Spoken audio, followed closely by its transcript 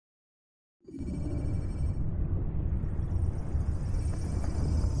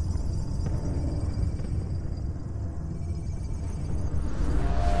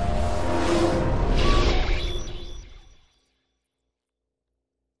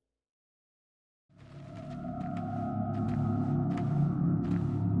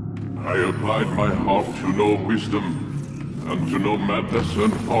I applied my heart to know wisdom, and to know madness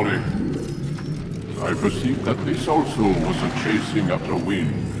and folly. I perceived that this also was a chasing after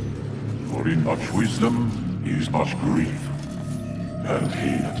wind. For in much wisdom is much grief, and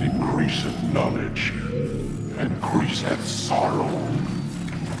he that increaseth knowledge increaseth sorrow.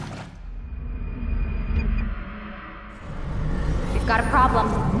 We've got a problem.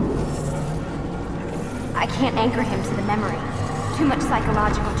 I can't anchor him to the memory. Too much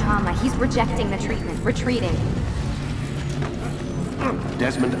psychological trauma. He's rejecting the treatment, retreating.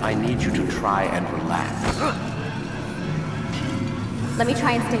 Desmond, I need you to try and relax. Let me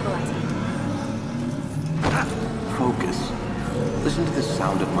try and stabilize him. Focus. Listen to the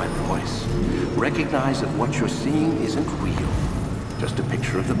sound of my voice. Recognize that what you're seeing isn't real. Just a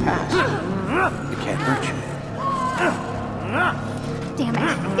picture of the past. It can't hurt you. Damn it,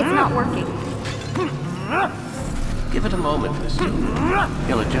 it's not working. Give it a moment, mister.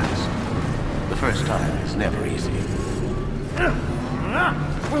 He'll adjust. The first time is never easy.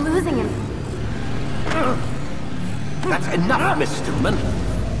 We're losing him. That's enough, Miss Stillman.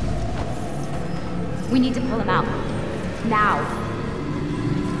 We need to pull him out. Now.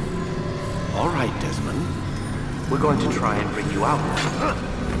 All right, Desmond. We're going to try and bring you out now.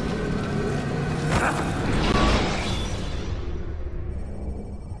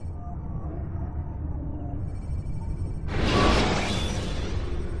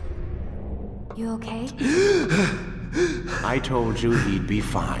 You okay? I told you he'd be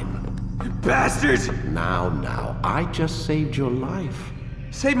fine. You bastards! Now, I just saved your life.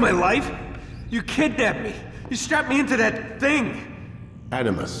 Saved my life? You kidnapped me. You strapped me into that thing.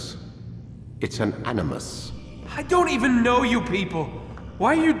 Animus. It's an animus. I don't even know you people.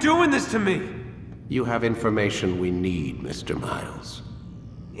 Why are you doing this to me? You have information we need, Mr. Miles.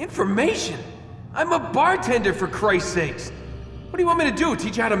 Information? I'm a bartender, for Christ's sakes. What do you want me to do?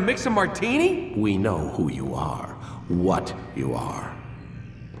 Teach you how to mix a martini? We know who you are, what you are.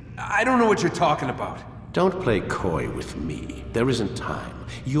 I don't know what you're talking about. Don't play coy with me. There isn't time.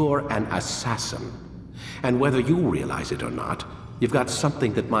 You're an assassin. And whether you realize it or not, you've got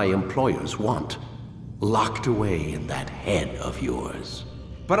something that my employers want. Locked away in that head of yours.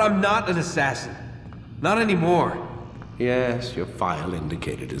 But I'm not an assassin. Not anymore. Yes, your file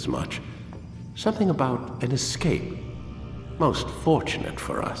indicated as much. Something about an escape. Most fortunate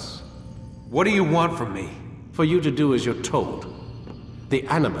for us. What do you want from me? For you to do as you're told. The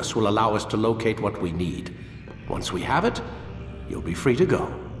Animus will allow us to locate what we need. Once we have it, you'll be free to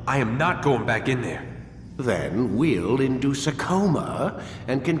go. I am not going back in there. Then we'll induce a coma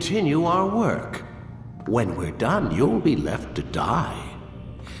and continue our work. When we're done, you'll be left to die.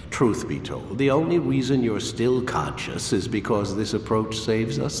 Truth be told, the only reason you're still conscious is because this approach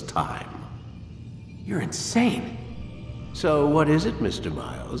saves us time. You're insane. So what is it, Mr.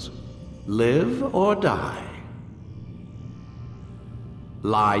 Miles? Live or die?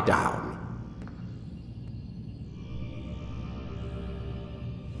 Lie down.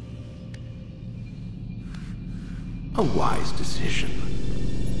 A wise decision.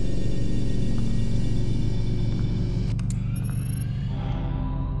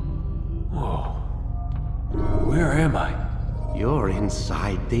 Whoa. Where am I? You're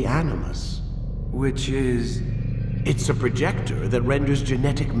inside the Animus. Which is... It's a projector that renders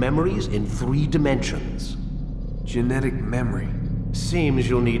genetic memories in 3 dimensions. Genetic memory. Seems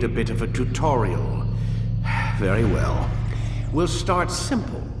you'll need a bit of a tutorial. Very well. We'll start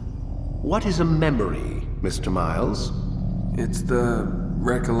simple. What is a memory, Mr. Miles? It's the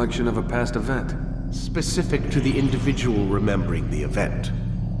recollection of a past event. Specific to the individual remembering the event.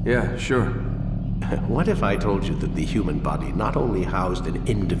 Yeah, sure. What if I told you that the human body not only housed an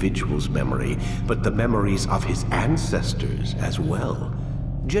individual's memory, but the memories of his ancestors as well?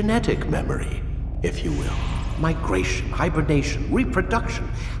 Genetic memory, if you will. Migration, hibernation, reproduction.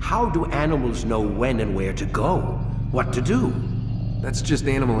 How do animals know when and where to go? What to do? That's just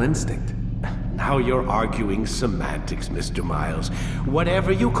animal instinct. Now you're arguing semantics, Mr. Miles.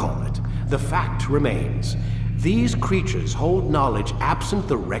 Whatever you call it, the fact remains. These creatures hold knowledge absent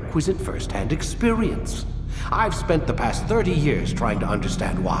the requisite first-hand experience. I've spent the past 30 years trying to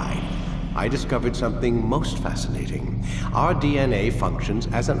understand why. I discovered something most fascinating. Our DNA functions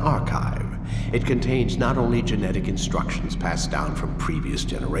as an archive. It contains not only genetic instructions passed down from previous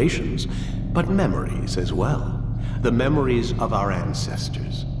generations, but memories as well. The memories of our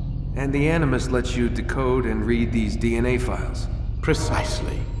ancestors. And the Animus lets you decode and read these DNA files.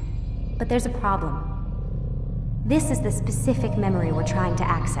 Precisely. But there's a problem. This is the specific memory we're trying to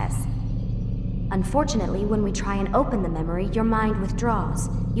access. Unfortunately, when we try and open the memory, your mind withdraws.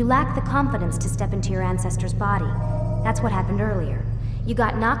 You lack the confidence to step into your ancestor's body. That's what happened earlier. You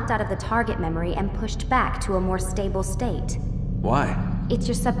got knocked out of the target memory and pushed back to a more stable state. Why? It's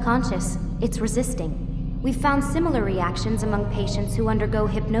your subconscious. It's resisting. We've found similar reactions among patients who undergo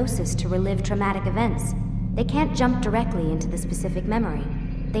hypnosis to relive traumatic events. They can't jump directly into the specific memory.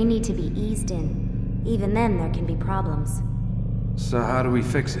 They need to be eased in. Even then, there can be problems. So how do we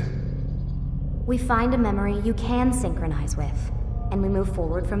fix it? We find a memory you can synchronize with, and we move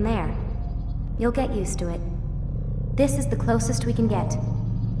forward from there. You'll get used to it. This is the closest we can get,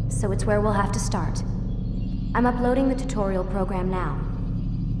 so it's where we'll have to start. I'm uploading the tutorial program now.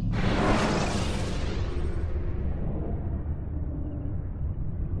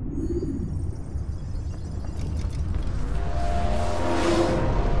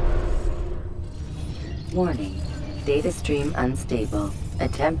 Warning. Data stream unstable.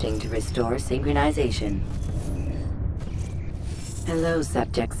 Attempting to restore synchronization. Hello,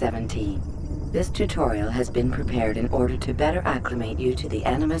 Subject 17. This tutorial has been prepared in order to better acclimate you to the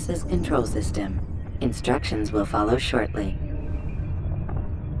Animus's control system. Instructions will follow shortly.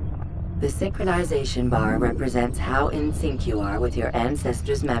 The synchronization bar represents how in sync you are with your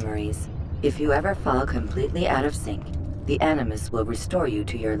ancestors' memories. If you ever fall completely out of sync, the Animus will restore you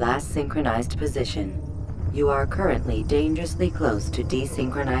to your last synchronized position. You are currently dangerously close to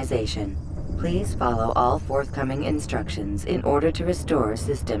desynchronization. Please follow all forthcoming instructions in order to restore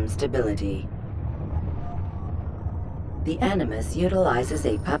system stability. The Animus utilizes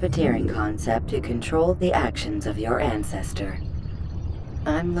a puppeteering concept to control the actions of your ancestor.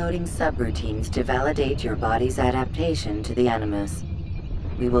 I'm loading subroutines to validate your body's adaptation to the Animus.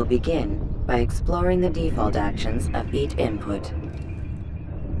 We will begin by exploring the default actions of each input.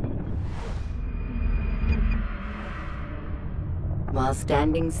 While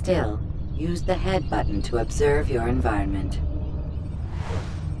standing still, use the head button to observe your environment.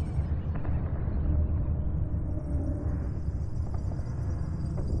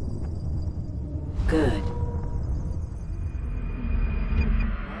 Good.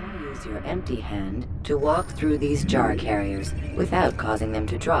 Now use your empty hand to walk through these jar carriers without causing them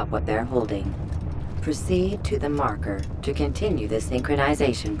to drop what they're holding. Proceed to the marker to continue the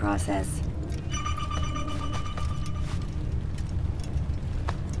synchronization process.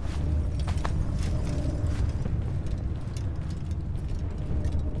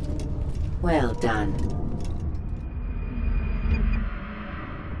 Well done.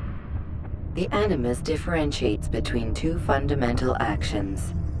 The Animus differentiates between two fundamental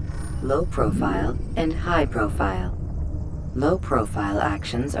actions: low profile and high profile. Low profile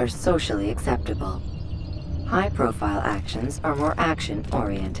actions are socially acceptable. High profile actions are more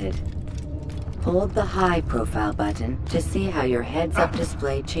action-oriented. Hold the high profile button to see how your heads-up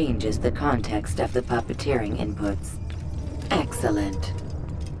display changes the context of the puppeteering inputs. Excellent.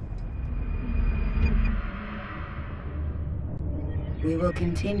 We will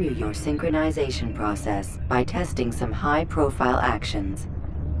continue your synchronization process by testing some high-profile actions.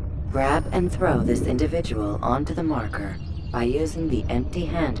 Grab and throw this individual onto the marker by using the empty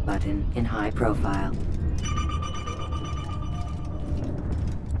hand button in high profile.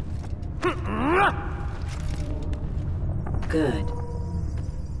 Good.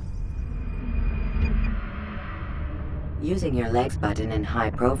 Using your legs button in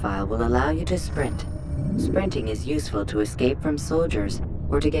high profile will allow you to sprint. Sprinting is useful to escape from soldiers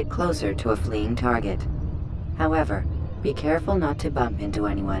or to get closer to a fleeing target. However, be careful not to bump into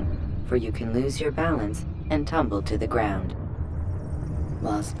anyone, for you can lose your balance and tumble to the ground.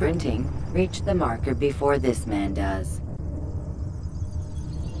 While sprinting, reach the marker before this man does.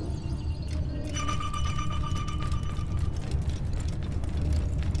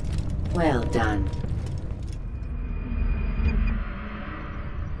 Well done.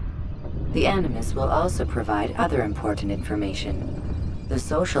 The Animus will also provide other important information. The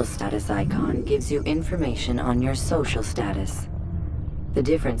social status icon gives you information on your social status. The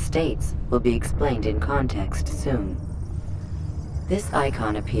different states will be explained in context soon. This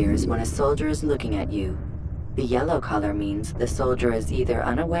icon appears when a soldier is looking at you. The yellow color means the soldier is either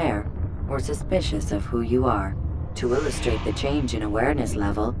unaware or suspicious of who you are. To illustrate the change in awareness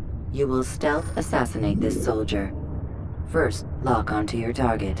level, you will stealth assassinate this soldier. First, lock onto your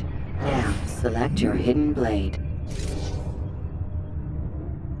target. Now, select your hidden blade.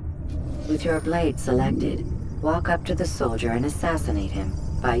 With your blade selected, walk up to the soldier and assassinate him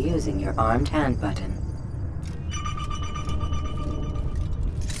by using your armed hand button.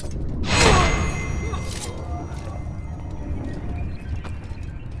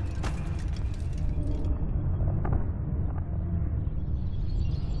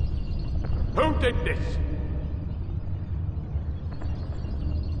 Who did this?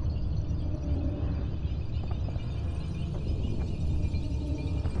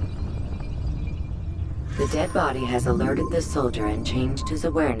 The dead body has alerted the soldier and changed his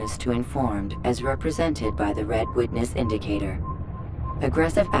awareness to informed, as represented by the red witness indicator.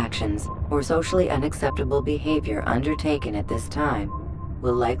 Aggressive actions or socially unacceptable behavior undertaken at this time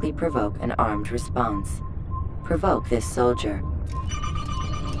will likely provoke an armed response. Provoke this soldier.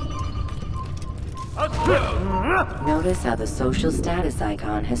 Notice how the social status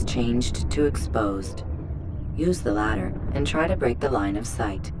icon has changed to exposed. Use the ladder and try to break the line of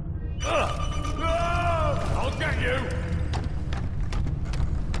sight. I'll get you!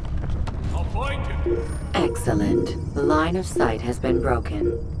 I'll find you! Excellent. The line of sight has been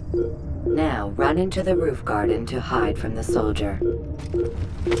broken. Now run into the roof garden to hide from the soldier.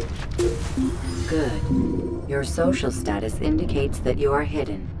 Good. Your social status indicates that you are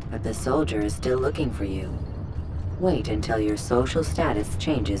hidden, but the soldier is still looking for you. Wait until your social status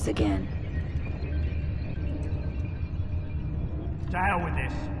changes again. To hell with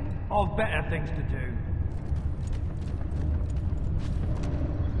this. I've better things to do.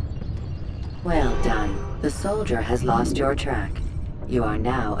 Well done. The soldier has lost your track. You are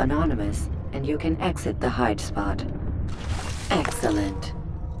now anonymous, and you can exit the hide spot. Excellent.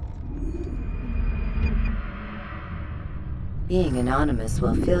 Being anonymous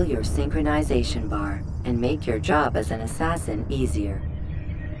will fill your synchronization bar and make your job as an assassin easier.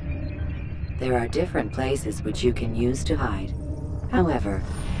 There are different places which you can use to hide. However,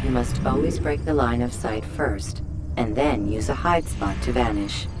 you must always break the line of sight first, and then use a hide spot to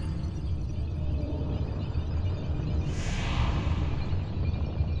vanish.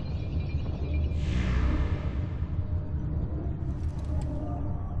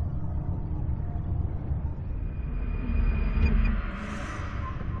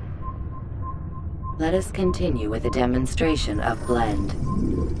 Let us continue with a demonstration of Blend.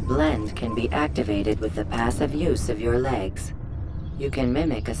 Blend can be activated with the passive use of your legs. You can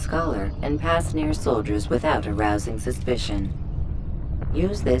mimic a scholar and pass near soldiers without arousing suspicion.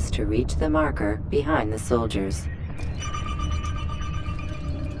 Use this to reach the marker behind the soldiers.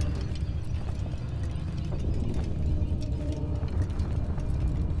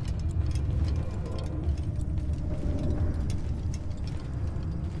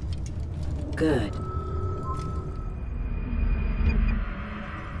 Good.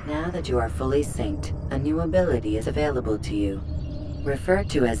 Now that you are fully synced, a new ability is available to you. Referred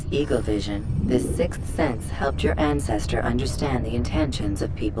to as Eagle Vision, this sixth sense helped your ancestor understand the intentions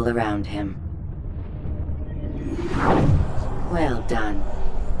of people around him. Well done.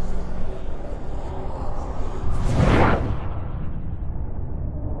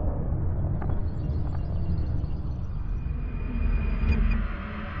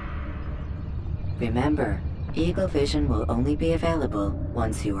 Remember, Eagle Vision will only be available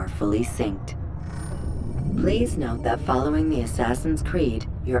once you are fully synced. Please note that following the Assassin's Creed,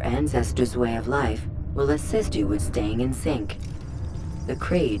 your ancestors' way of life will assist you with staying in sync. The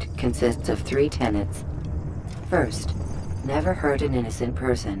Creed consists of 3 tenets. First, never hurt an innocent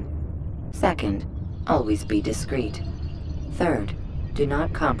person. Second, always be discreet. Third, do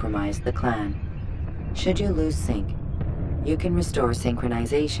not compromise the clan. Should you lose sync, you can restore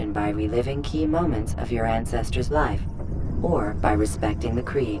synchronization by reliving key moments of your ancestor's life, or by respecting the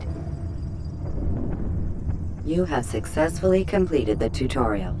Creed. You have successfully completed the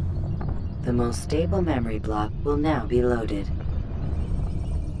tutorial. The most stable memory block will now be loaded.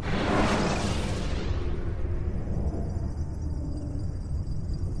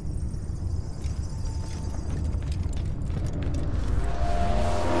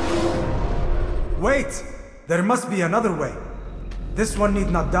 Wait! There must be another way. This one need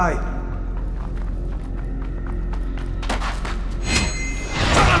not die.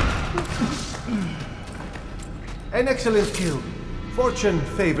 An excellent kill. Fortune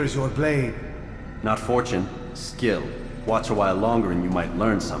favors your blade. Not fortune, skill. Watch a while longer and you might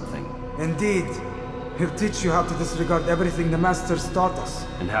learn something. Indeed. He'll teach you how to disregard everything the Masters taught us.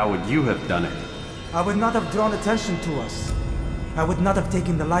 And how would you have done it? I would not have drawn attention to us. I would not have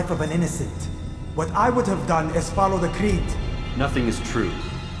taken the life of an innocent. What I would have done is follow the Creed. Nothing is true.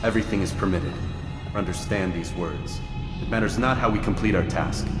 Everything is permitted. Understand these words. It matters not how we complete our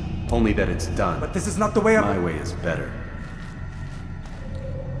task, only that it's done. But this is not the way My way is better.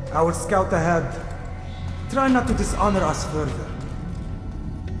 I will scout ahead. Try not to dishonor us further.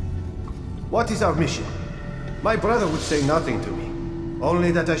 What is our mission? My brother would say nothing to me.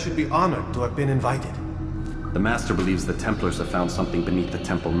 Only that I should be honored to have been invited. The Master believes the Templars have found something beneath the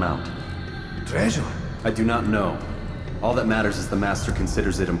Temple Mount. Treasure? I do not know. All that matters is the Master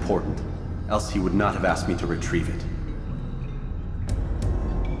considers it important. Else he would not have asked me to retrieve it.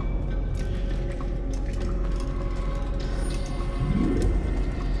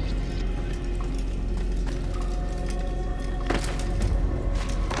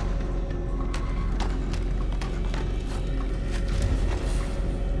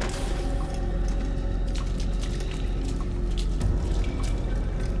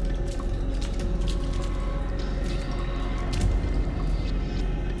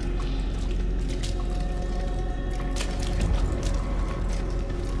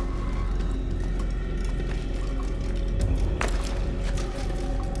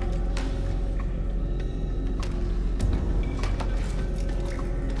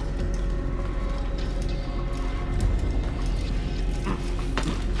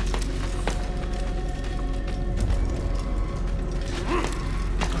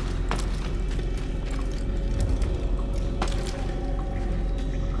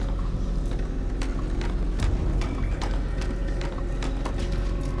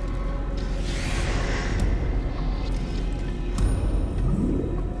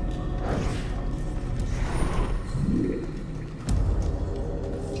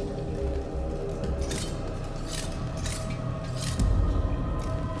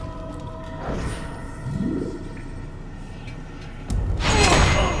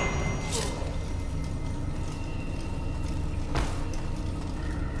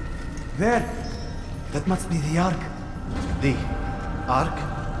 There! That must be the Ark. The Ark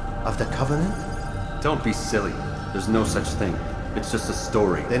of the Covenant? Don't be silly. There's no such thing. It's just a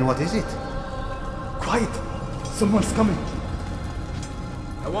story. Then what is it? Quiet! Someone's coming.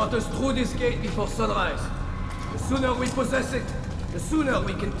 I want us through this gate before sunrise. The sooner we possess it, the sooner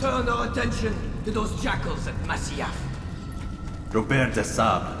we can turn our attention to those jackals at Masyaf. Robert de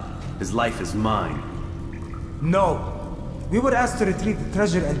Sable. His life is mine. No. We were asked to retrieve the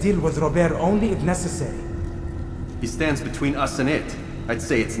treasure and deal with Robert only if necessary. He stands between us and it. I'd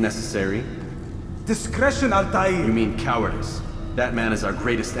say it's necessary. Discretion, Altair! You mean cowardice. That man is our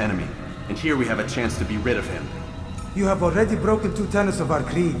greatest enemy, and here we have a chance to be rid of him. You have already broken 2 tenets of our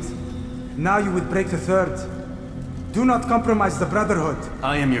creed. Now you would break the 3rd. Do not compromise the Brotherhood.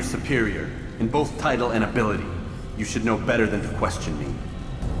 I am your superior, in both title and ability. You should know better than to question me.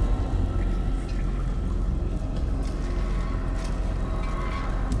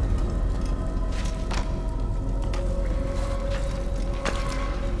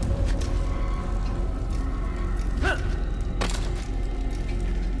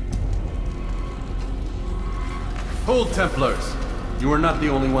 Hold, Templars! You are not the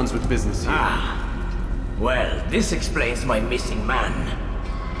only ones with business here. Well, this explains my missing man.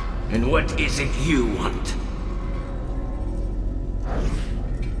 And what is it you want?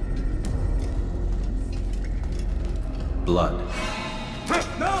 Blood.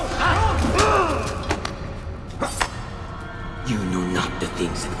 You know not the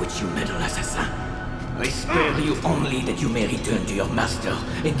things in which you meddle, assassin. I spare you only that you may return to your master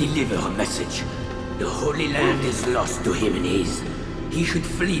and deliver a message. The Holy Land is lost to him and his. He should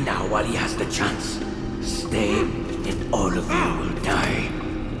flee now while he has the chance. Stay, and all of you will die.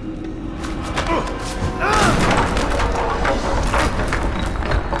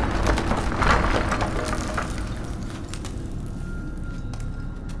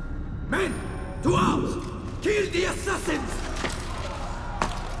 Men, to arms! Kill the assassins!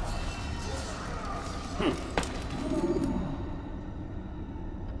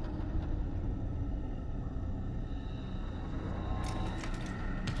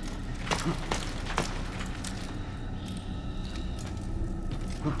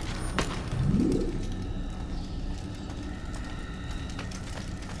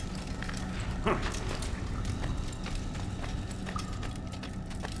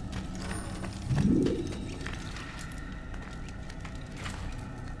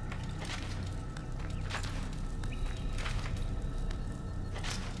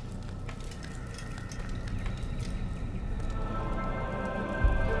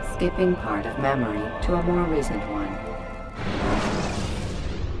 Skipping part of memory to a more recent one.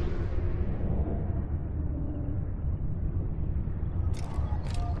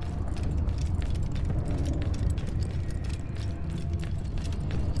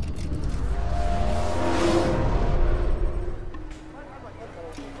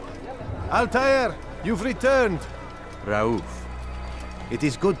 Altair, you've returned. Raouf. It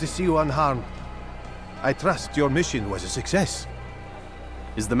is good to see you unharmed. I trust your mission was a success.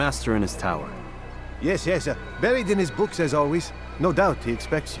 Is the Master in his tower? Yes, buried in his books as always. No doubt he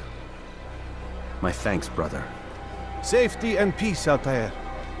expects you. My thanks, brother. Safety and peace, Altair.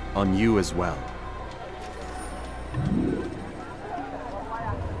 On you as well.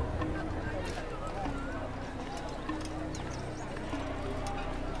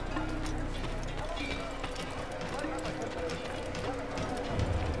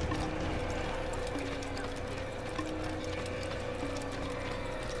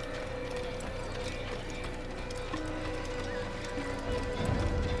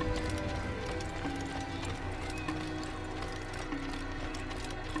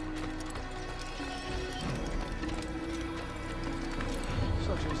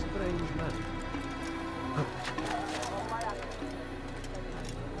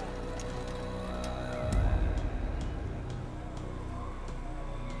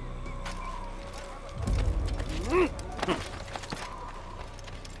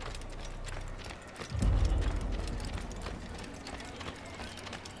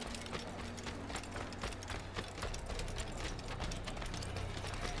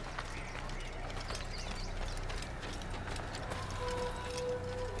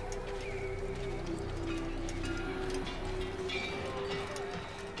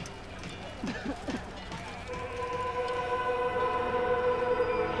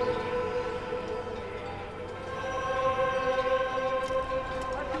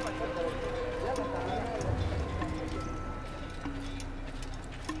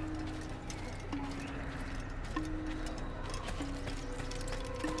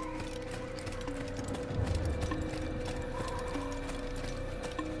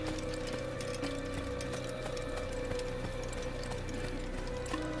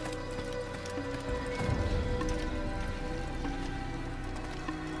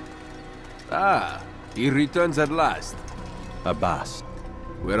 Ah, he returns at last. Abbas.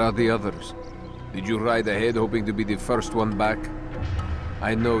 Where are the others? Did you ride ahead hoping to be the first one back?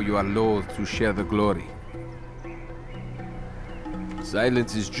 I know you are loath to share the glory.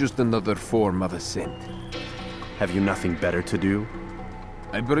 Silence is just another form of assent. Have you nothing better to do?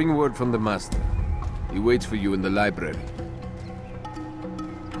 I bring word from the Master. He waits for you in the library.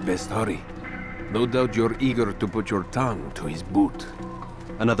 Best hurry. No doubt you're eager to put your tongue to his boot.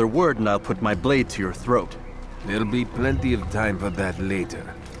 Another word and I'll put my blade to your throat. There'll be plenty of time for that later,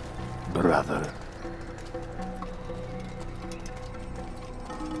 brother.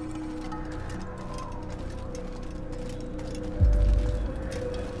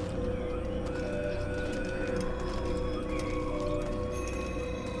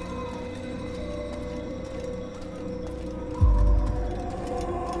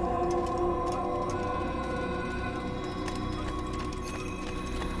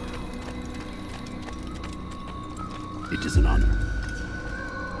 It is an honor.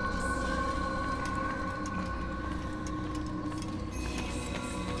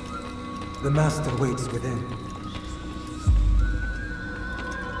 The Master waits within.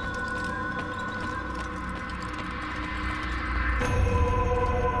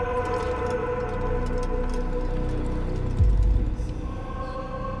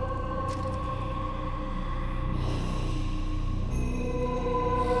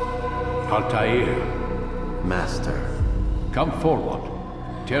 Altair, Master. come forward.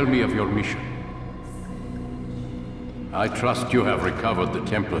 Tell me of your mission. I trust you have recovered the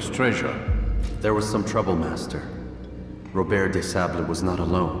Templar's treasure. There was some trouble, Master. Robert de Sable was not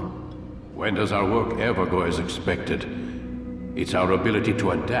alone. When does our work ever go as expected? It's our ability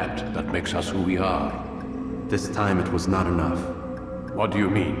to adapt that makes us who we are. This time it was not enough. What do you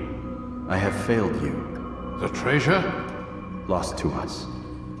mean? I have failed you. The treasure? Lost to us.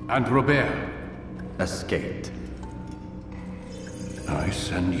 And Robert? Escaped. I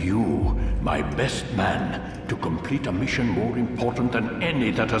send you, my best man, to complete a mission more important than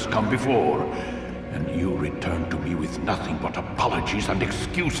any that has come before. And you return to me with nothing but apologies and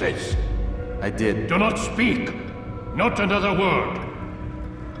excuses. I did. Do not speak! Not another word!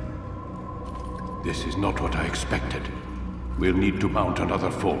 This is not what I expected. We'll need to mount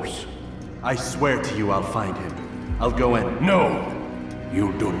another force. I swear to you I'll find him. I'll go in. No!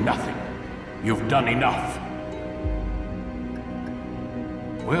 You'll do nothing. You've done enough.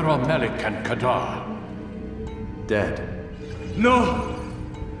 Where are Malik and Kadar? Dead. No!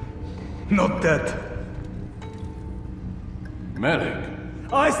 Not dead. Malik?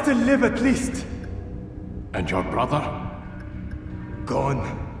 I still live at least. And your brother?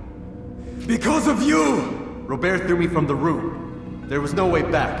 Gone. Because of you! Robert threw me from the room. There was no way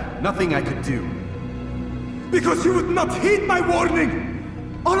back. Nothing I could do. Because you would not heed my warning!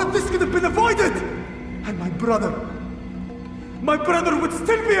 All of this could have been avoided! And my brother would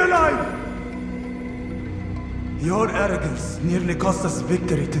still be alive! Your arrogance nearly cost us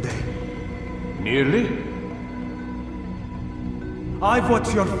victory today. Nearly? I've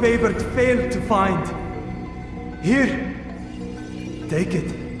what your favored failed to find. Here. Take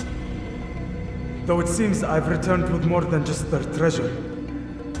it. Though it seems I've returned with more than just their treasure.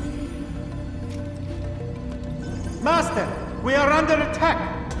 Master, we are under attack.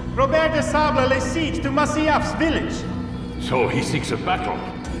 Robert de Sable lays siege to Masyaf's village. So he seeks a battle.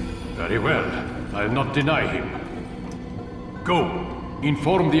 Very well. I'll not deny him. Go.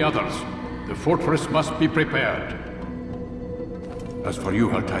 Inform the others. The fortress must be prepared. As for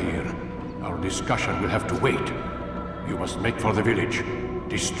you, Altair, our discussion will have to wait. You must make for the village.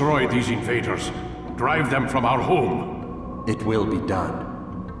 Destroy these invaders. Drive them from our home. It will be done.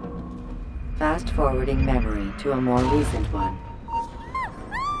 Fast-forwarding memory to a more recent one.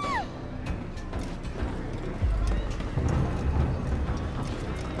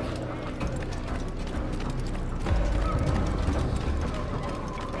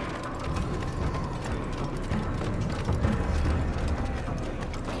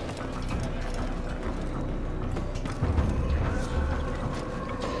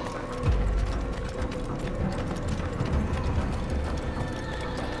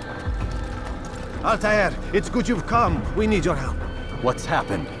 Altair, it's good you've come. We need your help. What's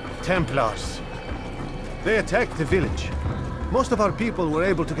happened? Templars. They attacked the village. Most of our people were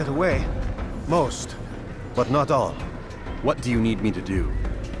able to get away. Most, but not all. What do you need me to do?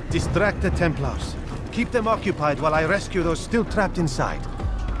 Distract the Templars. Keep them occupied while I rescue those still trapped inside.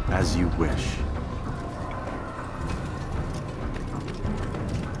 As you wish.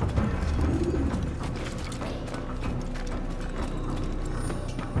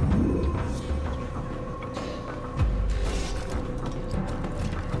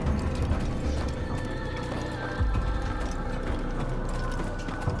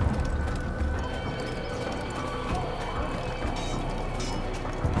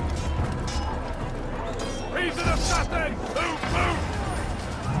 assassin! Move, move!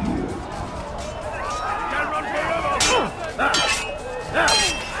 Can't run forever!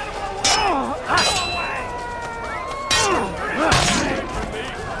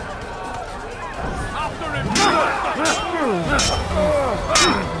 After him!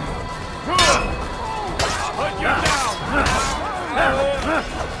 Put you down!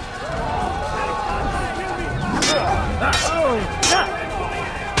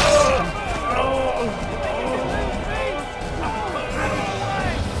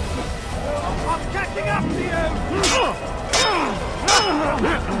 I'm catching up to you!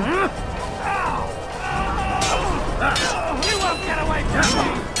 You won't get away from me!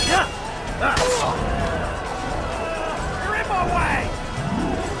 You're in my way!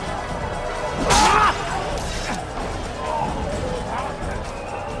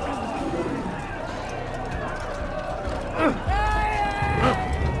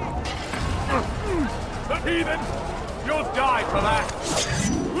 The heathen! You'll die for that!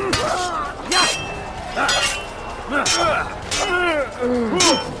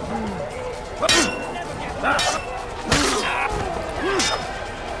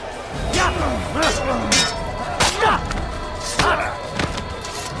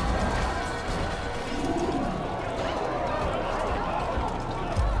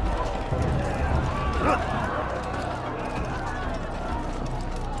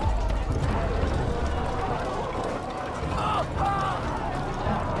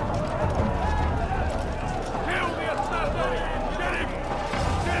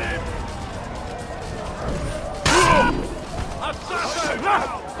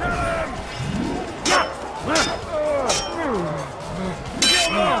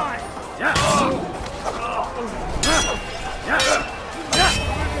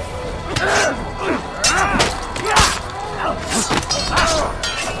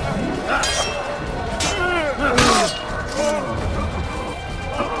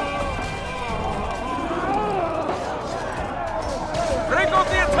 Break off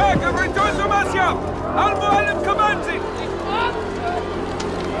the attack and return to Masyaf! Al-Mu'alim commands it!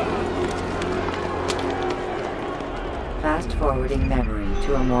 Fast-forwarding memory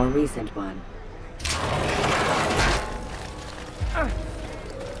to a more recent one.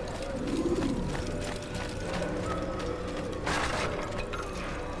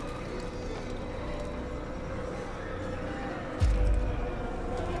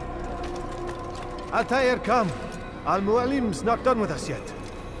 Altair, come. Al-Mu'alim's not done with us yet.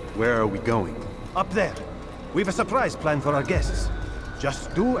 Where are we going? Up there. We've a surprise plan for our guests.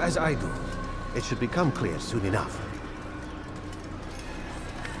 Just do as I do. It should become clear soon enough.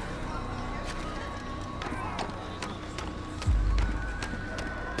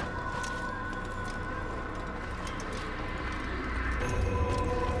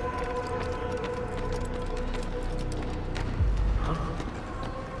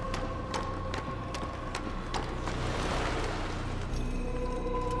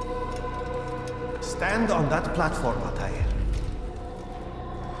 Stand on that platform, Altair.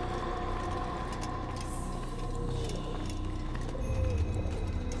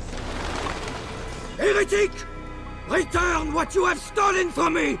 Heretic! Return what you have stolen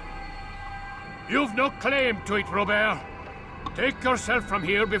from me! You've no claim to it, Robert. Take yourself from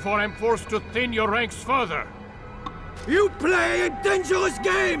here before I'm forced to thin your ranks further. You play a dangerous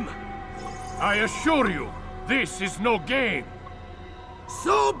game! I assure you, this is no game.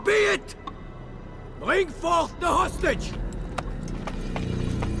 So be it! Bring forth the hostage!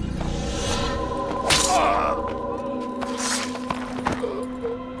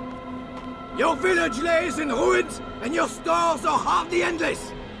 Your village lays in ruins, and your stores are hardly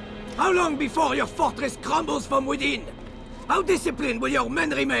endless. How long before your fortress crumbles from within? How disciplined will your men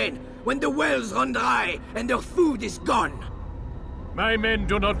remain when the wells run dry and their food is gone? My men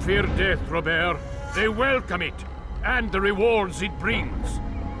do not fear death, Robert. They welcome it, and the rewards it brings.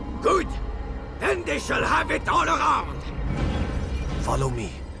 Good! Then they shall have it all around! Follow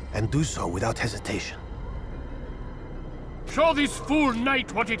me, and do so without hesitation. Show this fool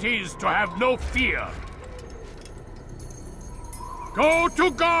knight what it is to have no fear. Go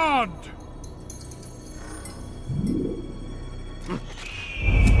to God!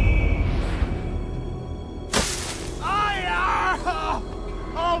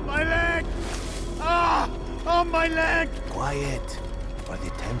 Oh, my leg! Ah! Oh, my leg! Quiet, or the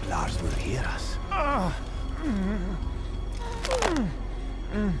Templars will hear us.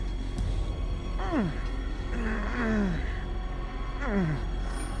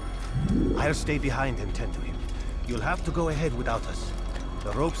 I'll stay behind and tend to him. You'll have to go ahead without us.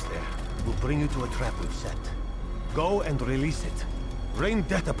 The ropes there will bring you to a trap we've set. Go and release it. Rain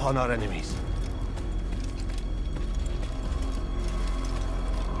death upon our enemies.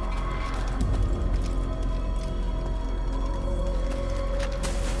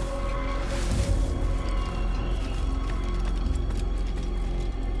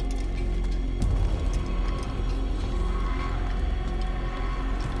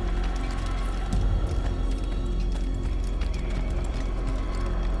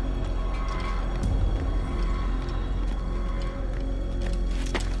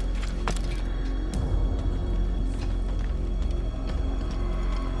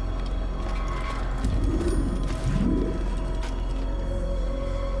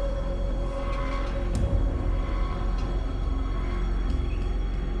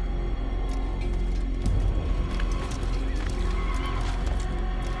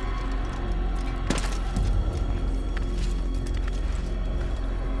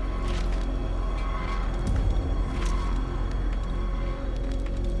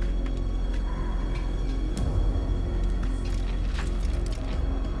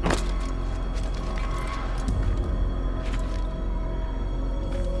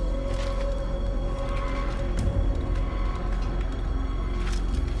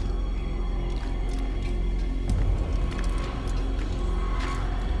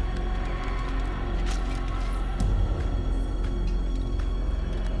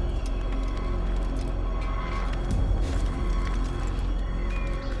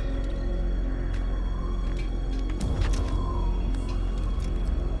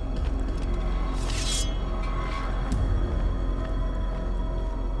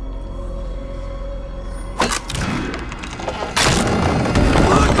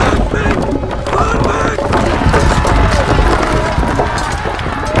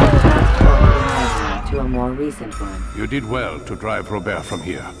 one. You did well to drive Robert from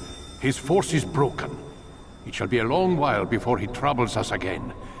here. His force is broken. It shall be a long while before he troubles us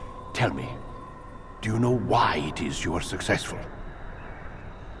again. Tell me, do you know why it is you are successful?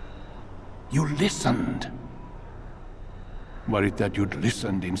 You listened. Were it that you'd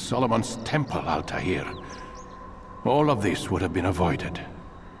listened in Solomon's temple, Altair, all of this would have been avoided.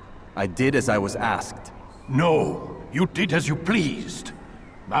 I did as I was asked. No, you did as you pleased.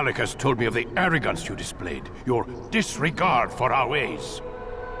 Malik has told me of the arrogance you displayed, your disregard for our ways.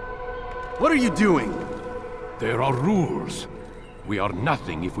 What are you doing? There are rules. We are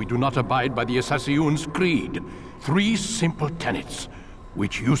nothing if we do not abide by the Assassin's creed. 3 simple tenets,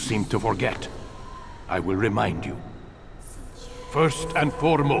 which you seem to forget. I will remind you. First and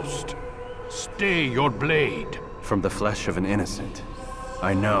foremost, stay your blade. From the flesh of an innocent.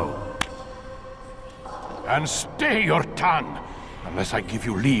 I know. And stay your tongue, unless I give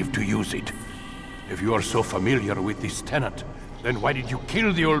you leave to use it. If you are so familiar with this tenet, then why did you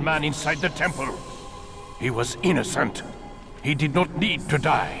kill the old man inside the temple? He was innocent. He did not need to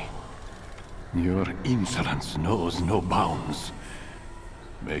die. Your insolence knows no bounds.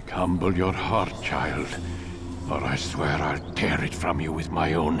 Make humble your heart, child, or I swear I'll tear it from you with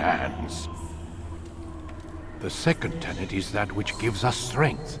my own hands. The second tenet is that which gives us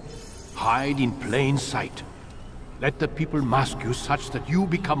strength. Hide in plain sight. Let the people mask you such that you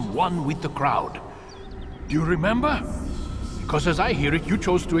become one with the crowd. Do you remember? Because as I hear it, you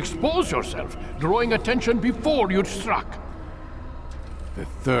chose to expose yourself, drawing attention before you'd struck. The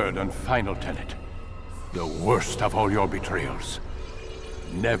third and final tenet. The worst of all your betrayals.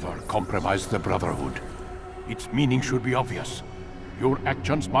 Never compromise the Brotherhood. Its meaning should be obvious. Your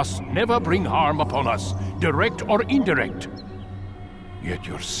actions must never bring harm upon us, direct or indirect. Yet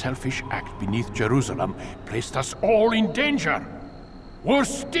your selfish act beneath Jerusalem placed us all in danger. Worse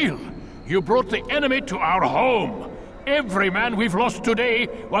still, you brought the enemy to our home. Every man we've lost today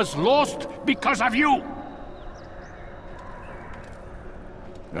was lost because of you.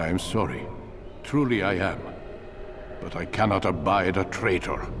 I am sorry. Truly I am. But I cannot abide a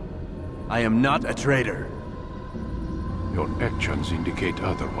traitor. I am not a traitor. Your actions indicate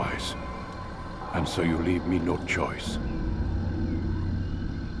otherwise. And so you leave me no choice.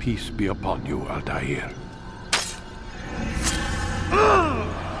 Peace be upon you, Altair.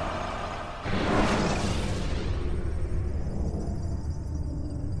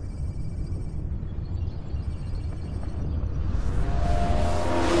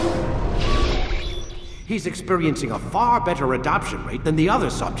 He's experiencing a far better adoption rate than the other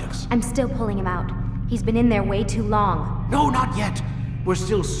subjects. I'm still pulling him out. He's been in there way too long. No, not yet. We're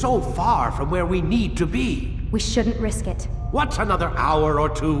still so far from where we need to be. We shouldn't risk it. What's another hour or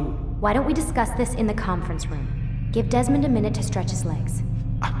two? Why don't we discuss this in the conference room? Give Desmond a minute to stretch his legs.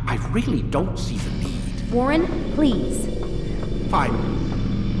 I really don't see the need. Warren, please. Fine.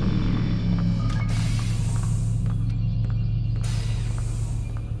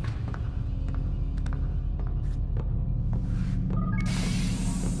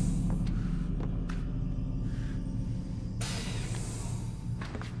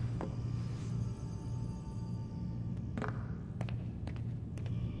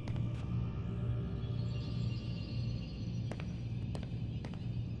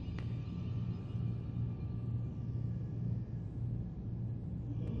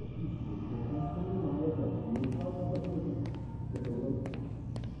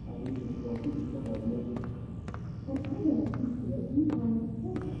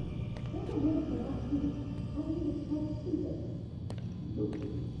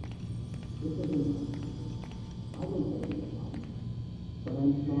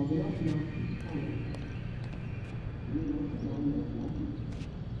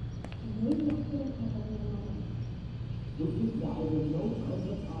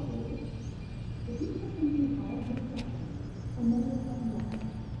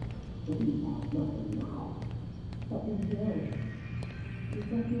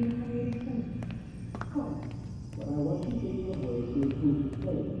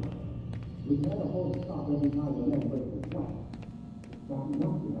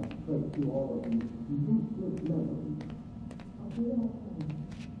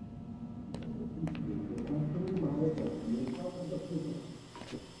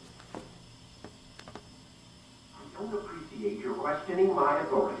 Questioning my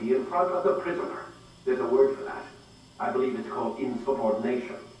authority in front of the prisoner. There's a word for that. I believe it's called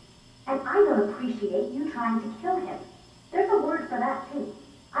insubordination. And I don't appreciate you trying to kill him. There's a word for that, too.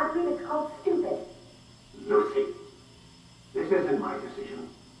 I believe it's called stupid. Lucy, this isn't my decision.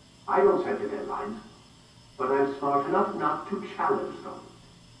 I don't set the deadlines. But I'm smart enough not to challenge them.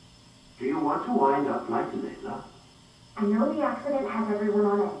 Do you want to wind up like Layla? I know the accident has everyone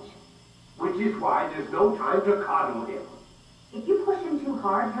on edge. Which is why there's no time to coddle him. If you push him too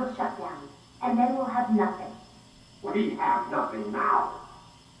hard, he'll shut down. And then we'll have nothing. We have nothing now.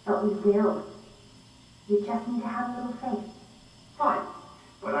 But we will. You just need to have a little faith. Fine.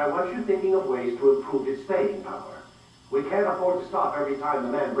 But I want you thinking of ways to improve his staying power. We can't afford to stop every time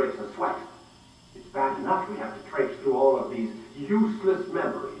the man breaks a sweat. It's bad enough we have to traipse through all of these useless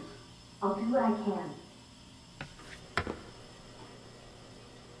memories. I'll do what I can.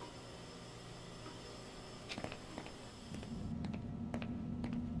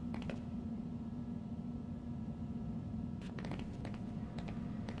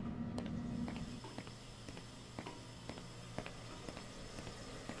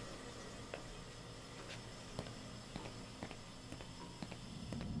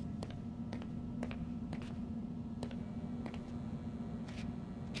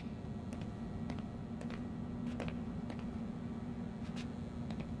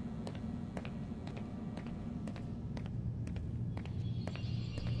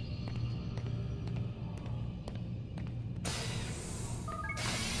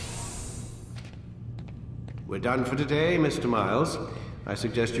 We're done for today, Mr. Miles. I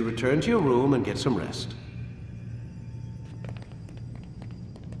suggest you return to your room and get some rest.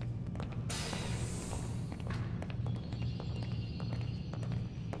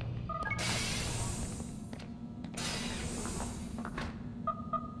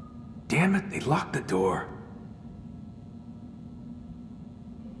 Damn it, they locked the door.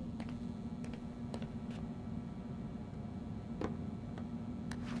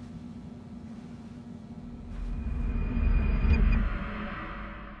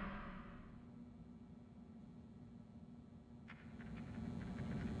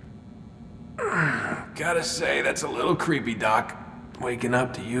 Gotta say, that's a little creepy, Doc. Waking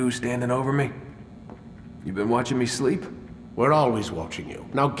up to you standing over me. You been watching me sleep? We're always watching you.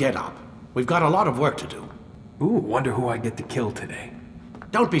 Now get up. We've got a lot of work to do. Ooh, wonder who I get to kill today.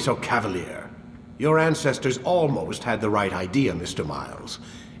 Don't be so cavalier. Your ancestors almost had the right idea, Mr. Miles.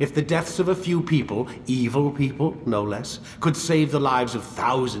 If the deaths of a few people, evil people, no less, could save the lives of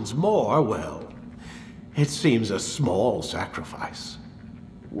thousands more, well, it seems a small sacrifice.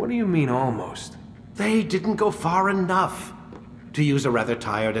 What do you mean, almost? They didn't go far enough. To use a rather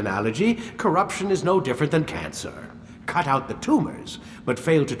tired analogy, corruption is no different than cancer. Cut out the tumors, but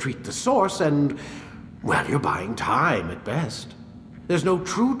fail to treat the source and, well, you're buying time at best. There's no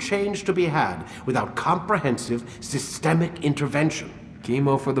true change to be had without comprehensive, systemic intervention.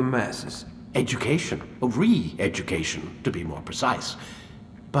 Chemo for the masses. Education, re-education, to be more precise.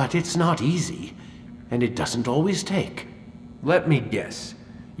 But it's not easy, and it doesn't always take. Let me guess.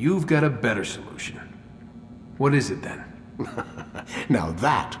 You've got a better solution. What is it then? Now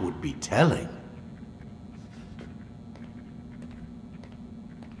that would be telling.